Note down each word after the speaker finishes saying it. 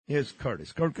Here's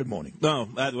Curtis. Kurt, good morning. No,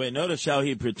 by the way, notice how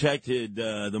he protected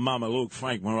the Mama Luke,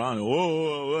 Frank Morano.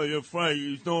 Oh, you're Frank.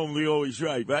 He's normally always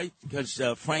right? Because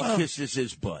Frank kisses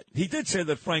his butt. He did say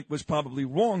that Frank was probably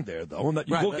wrong there, though, and that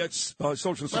you will get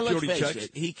Social Security checks.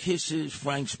 He kisses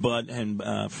Frank's butt,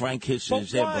 and Frank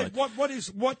kisses their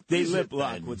butt. They lip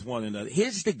lock with one another.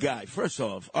 Here's the guy. First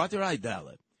off, Arthur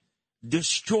Aidala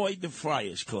destroyed the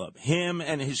Friars Club, him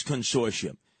and his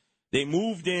consortium. They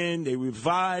moved in. They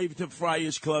revived the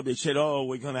Friars Club. They said,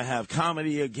 we're going to have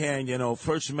comedy again,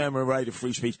 First Amendment right of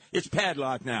free speech. It's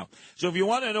padlocked now. So if you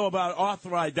want to know about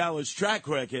Arthur Aidala's track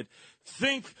record,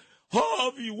 think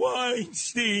Harvey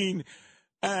Weinstein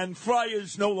and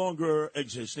Friars no longer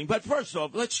existing. But first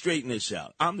off, let's straighten this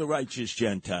out. I'm the righteous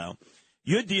Gentile.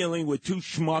 You're dealing with two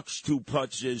schmucks, two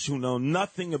putzes who know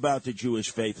nothing about the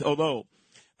Jewish faith, although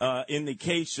in the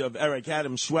case of Eric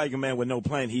Adams, swagger man with no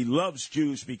plan, he loves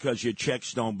Jews because your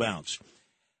checks don't bounce.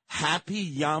 Happy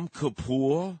Yom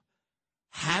Kippur.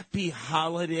 Happy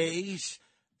holidays.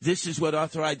 This is what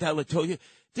Arthur Aidala told you.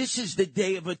 This is the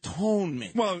Day of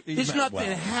Atonement. Well, there's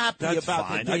nothing happy about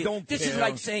fine. the day. I don't this care. is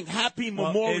like saying Happy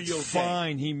Memorial Day. It's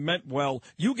fine. He meant well.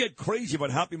 You get crazy about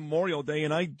Happy Memorial Day,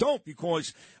 and I don't,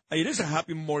 because it is a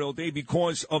Happy Memorial Day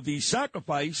because of the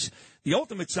sacrifice, the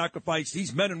ultimate sacrifice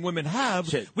these men and women have.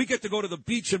 Sid. We get to go to the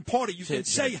beach and party. You can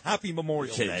say Happy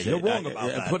Memorial Day. You're wrong about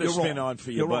that. Put a You're spin wrong. on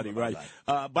for your buddy, right?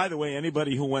 By the way,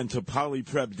 anybody who went to Poly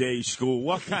Prep Day School,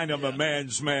 what kind of a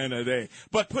man's man are they?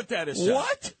 But put that aside.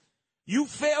 What? You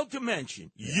failed to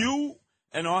mention, you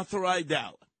and Arthur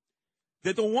Aidala,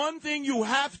 that the one thing you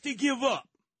have to give up,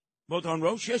 both on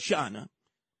Rosh Hashanah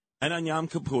and on Yom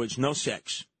Kippur, is no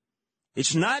sex.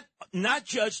 It's not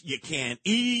just you can't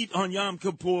eat on Yom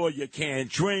Kippur, you can't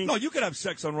drink. No, you can have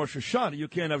sex on Rosh Hashanah. You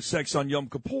can't have sex on Yom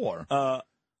Kippur.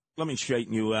 Let me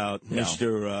straighten you out,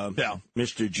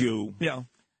 Mr. Jew. Yeah.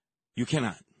 You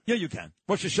cannot. Yeah, you can.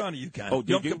 Rosh Hashanah, you can. Oh,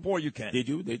 Yom Kippur, you can. Did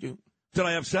you? Did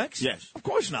I have sex? Yes. Of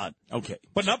course not. Okay.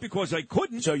 But not because I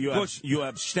couldn't. So you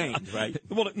abstained, right?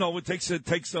 Well, no, it takes a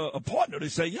partner to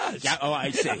say yes. Yeah, I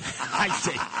see.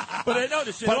 But I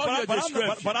noticed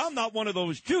but I'm not one of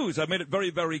those Jews. I made it very,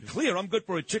 very clear. I'm good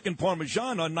for a chicken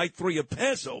parmesan on night 3 of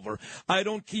Passover. I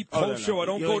don't keep kosher. I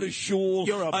don't go to shul.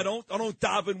 I don't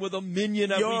daven with a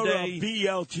minion every day.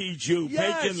 You're a BLT Jew,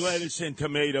 yes. bacon, lettuce, and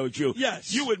tomato Jew.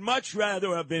 Yes. You would much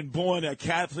rather have been born a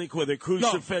Catholic with a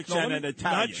crucifix and an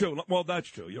Italian. Not true. Well, that's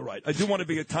true. You're right. I do want to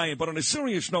be Italian. But on a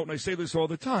serious note, and I say this all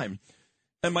the time,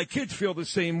 and my kids feel the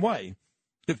same way,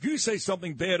 if you say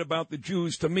something bad about the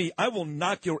Jews to me, I will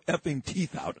knock your effing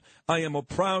teeth out. I am a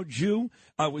proud Jew.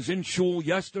 I was in shul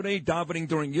yesterday, davening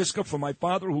during Yizka for my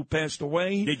father who passed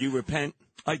away. Did you repent?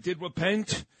 I did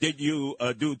repent. Did you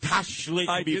do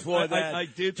tashlit before that? I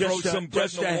did throw some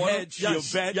bread in the water.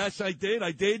 Yes, I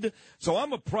did. So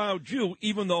I'm a proud Jew,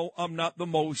 even though I'm not the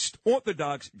most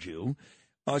Orthodox Jew.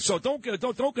 So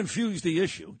don't confuse the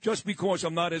issue. Just because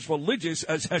I'm not as religious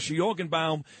as Heshe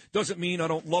Jorgenbaum doesn't mean I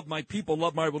don't love my people,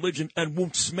 love my religion, and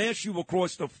won't smash you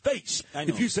across the face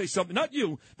if you say something, not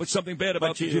you, but something bad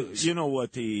about the Jews. You know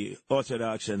what the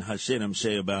Orthodox and Hasidim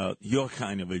say about your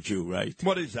kind of a Jew, right?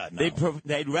 What is that now?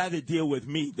 They'd rather deal with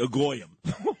me, the Goyim.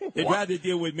 They'd rather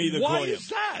deal with me, the Goyim. Why is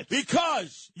that?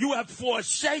 Because you have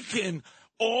forsaken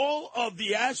all of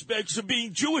the aspects of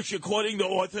being Jewish, according to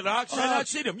Orthodox and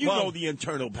Hasidim. You know the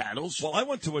internal battles. Well, I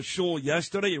went to a shul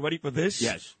yesterday. You ready for this?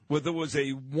 Yes. Where there was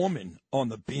a woman on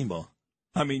the bima.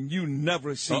 I mean, you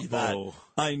never see that.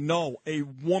 I know, a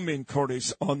woman,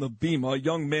 Curtis, on the bima, a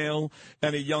young male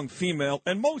and a young female.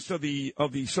 And most of the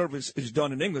service is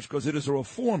done in English because it is a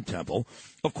Reform temple.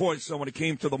 Of course, when it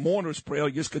came to the mourner's prayer,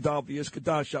 Yizkadav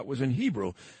v'Yizkadash, that was in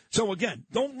Hebrew. So again,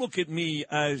 don't look at me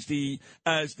as the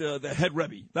head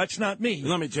Rebbe. That's not me.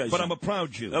 Let me tell you But something. I'm a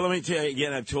proud Jew. Let me tell you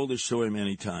again, I've told this story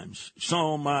many times.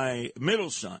 So my middle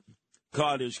son,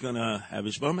 Carter's going to have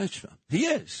his bar mitzvah. He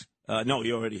is. No,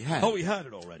 he already had. Oh, he had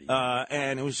it already.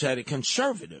 And it was at a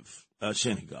conservative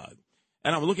synagogue.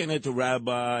 And I'm looking at the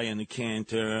rabbi and the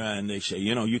cantor, and they say,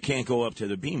 you can't go up to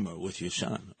the beamer with your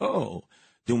son. Oh,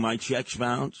 do my checks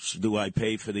bounce? Do I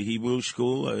pay for the Hebrew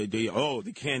school?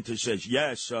 The cantor says,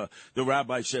 yes. The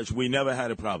rabbi says, we never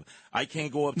had a problem. I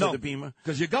can't go up to the beamer?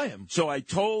 Because you got him. So I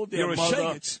told their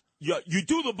mother, you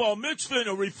do the bar mitzvah in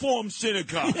a Reform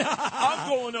synagogue. I'm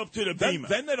going up to the beamer.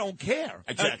 Then they don't care.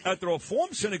 Exactly. At the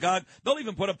Reform synagogue, they'll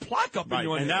even put a plaque up in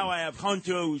your name. And now I have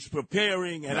Hunter who's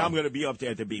preparing, and I'm going to be up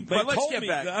there at the beamer. But let's get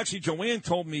back. Actually, Joanne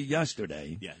told me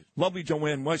yesterday. Yeah. Lovely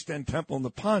Joanne, West End Temple in the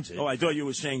Ponzi. Oh, I thought you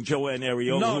were saying Joanne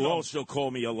Ariola, who also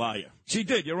called me a liar. She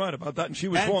did. You're right about that. And she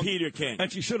was and wrong. Peter King.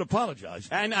 And she should apologize.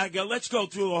 And let's go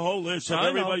through a whole list of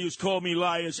everybody who's called me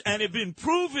liars and have been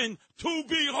proven to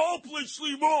be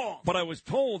hopelessly wrong. But I was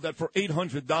told that for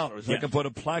 $800, I Yes. can put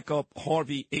a plaque up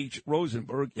Harvey H.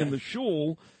 Rosenberg in the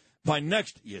shul by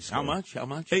next year. How much? How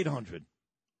much? $800.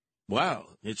 Wow,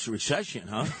 it's recession,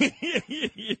 huh?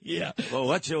 Yeah. Well,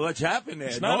 what's happened there?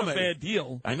 It's not Normally- a bad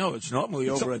deal. I know, it's normally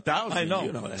over 1,000. I know.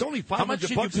 You know that. It's only How much $500 did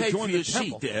you bucks to pay join for the your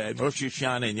temple. seat there at Rosh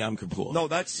Hashanah and Yom Kippur? No,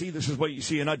 this is what you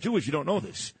see. You're not Jewish. You don't know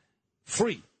this.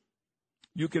 Free.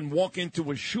 You can walk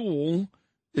into a shul,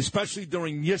 especially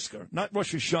during Yizkor. Not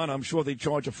Rosh Hashanah. I'm sure they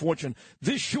charge a fortune.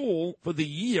 This shul, for the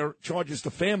year, charges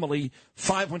the family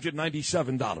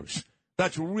 $597.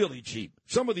 That's really cheap.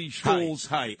 Some of these schools,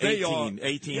 Hi, they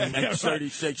 18 are, makes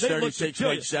 36, They look 36 to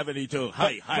makes 72.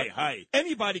 Hi.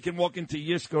 Anybody can walk into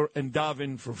Yizkor and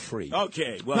daven for free.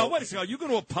 Okay, well. Now, wait a second. Are you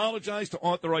going to apologize to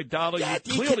Arthur Aidala? Yeah,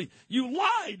 You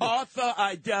lied. Arthur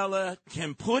Aidala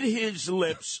can put his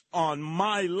lips on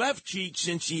my left cheek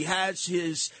since he has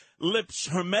his lips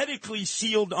hermetically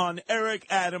sealed on Eric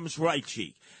Adams' right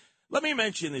cheek. Let me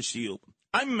mention this to you.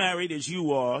 I'm married, as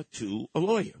you are, to a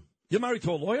lawyer. You're married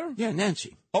to a lawyer? Yeah,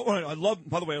 Nancy. Oh, right.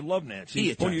 By the way, I love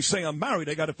Nancy. When you say I'm married,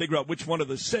 I got to figure out which one of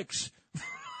the 6.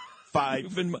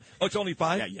 5. It's only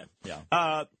 5?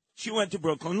 Yeah. She went to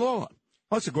Brooklyn Law.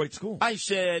 Oh, that's a great school. I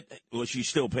said, well, she's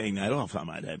still paying that off, I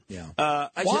might add. Yeah.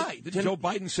 Why? Did Joe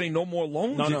Biden say no more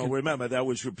loans? No, remember, that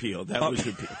was repealed. So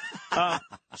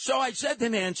I said to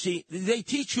Nancy, they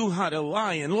teach you how to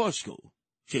lie in law school.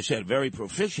 She said very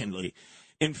proficiently.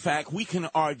 In fact, we can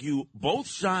argue both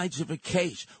sides of a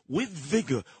case with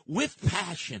vigor, with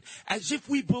passion, as if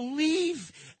we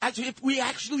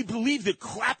actually believe the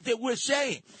crap that we're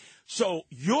saying. So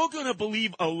you're going to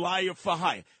believe a liar for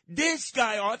hire. This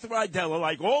guy, Arthur Aidala,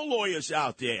 like all lawyers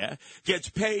out there, gets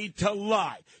paid to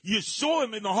lie. You saw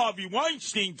him in the Harvey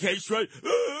Weinstein case, right?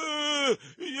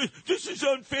 This is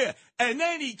unfair. And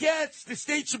then he gets the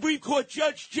state Supreme Court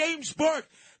Judge James Burke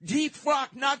deep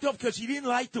frock knocked off because he didn't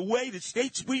like the way the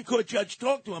state Supreme Court judge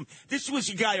talked to him. This was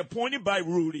a guy appointed by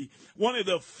Rudy, one of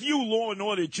the few law and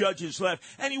order judges left.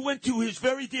 And he went to his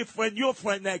very dear friend, your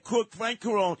friend, that crook, Frank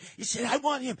Carone. He said, I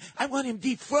want him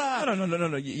deep fried.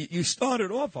 No. You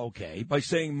started off okay by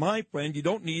saying my friend. You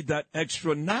don't need that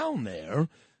extra noun there.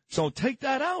 So take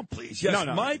that out, please. Yes,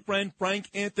 No. My friend, Frank,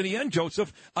 Anthony, and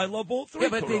Joseph. I love all 3. Yeah,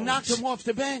 but they knocked him off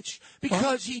the bench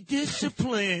because he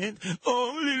disciplined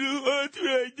little Arthur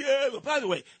Aidala. By the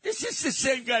way, this is the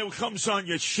same guy who comes on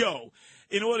your show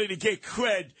in order to get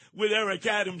cred with Eric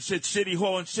Adams at City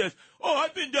Hall and says,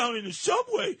 I've been down in the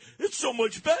subway. It's so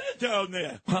much better down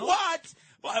there. Huh? What?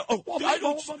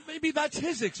 Maybe that's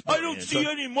his experience. I don't see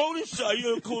any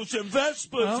motorcycles and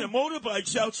Vespas and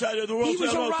motorbikes outside of the Roosevelt He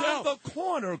was around Hotel. the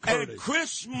corner, Curtis. And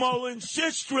Chris Mullen's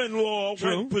sister-in-law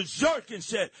went berserk and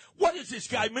said, what is this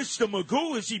guy, Mr.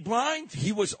 Magoo? Is he blind?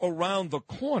 He was around the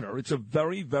corner. It's a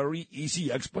very, very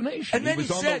easy explanation. And then he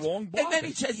was on the wrong block. And then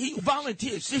he said he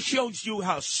volunteers. This shows you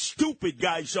how stupid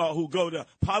guys are who go to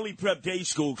Poly Prep Day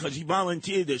School because he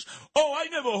volunteered this. I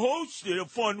never hosted a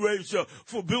fundraiser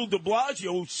for Bill de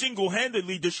Blasio who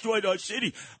single-handedly destroyed our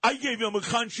city. I gave him a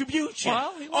contribution.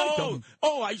 Well, he liked him.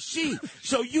 I see.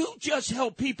 So you just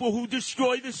help people who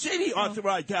destroy the city, Arthur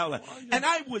Aidala. And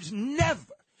I was never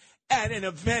at an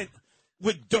event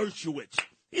with Dershowitz.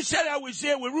 He said I was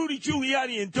there with Rudy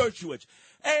Giuliani and Dershowitz.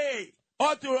 Hey,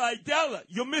 Arthur Aidala,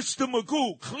 you're Mr.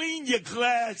 Magoo. Clean your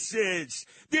glasses.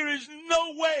 There is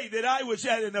no way that I was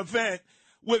at an event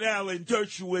with Alan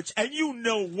Dershowitz, and you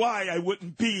know why I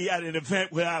wouldn't be at an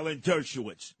event with Alan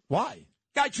Dershowitz. Why?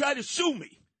 Guy tried to sue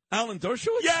me. Alan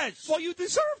Dershowitz? Yes. Well, you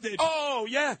deserved it. Oh,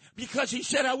 yeah, because he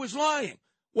said I was lying.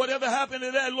 Whatever happened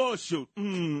to that lawsuit?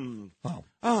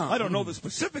 I don't know the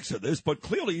specifics of this, but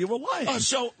clearly you were lying.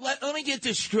 So let me get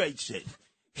this straight, Sid.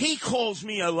 He calls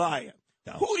me a liar.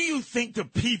 No. Who do you think the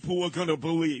people are going to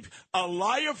believe? A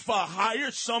liar for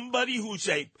hire, somebody who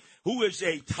is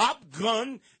a top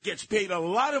gun, gets paid a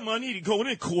lot of money to go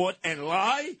into court and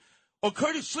lie? Or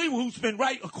Curtis Sliwa, who's been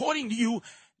right, according to you,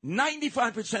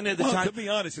 95% of the time. To be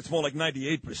honest, it's more like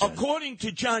 98%. According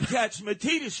to John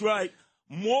Katzmatidis, right,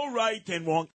 more right than wrong.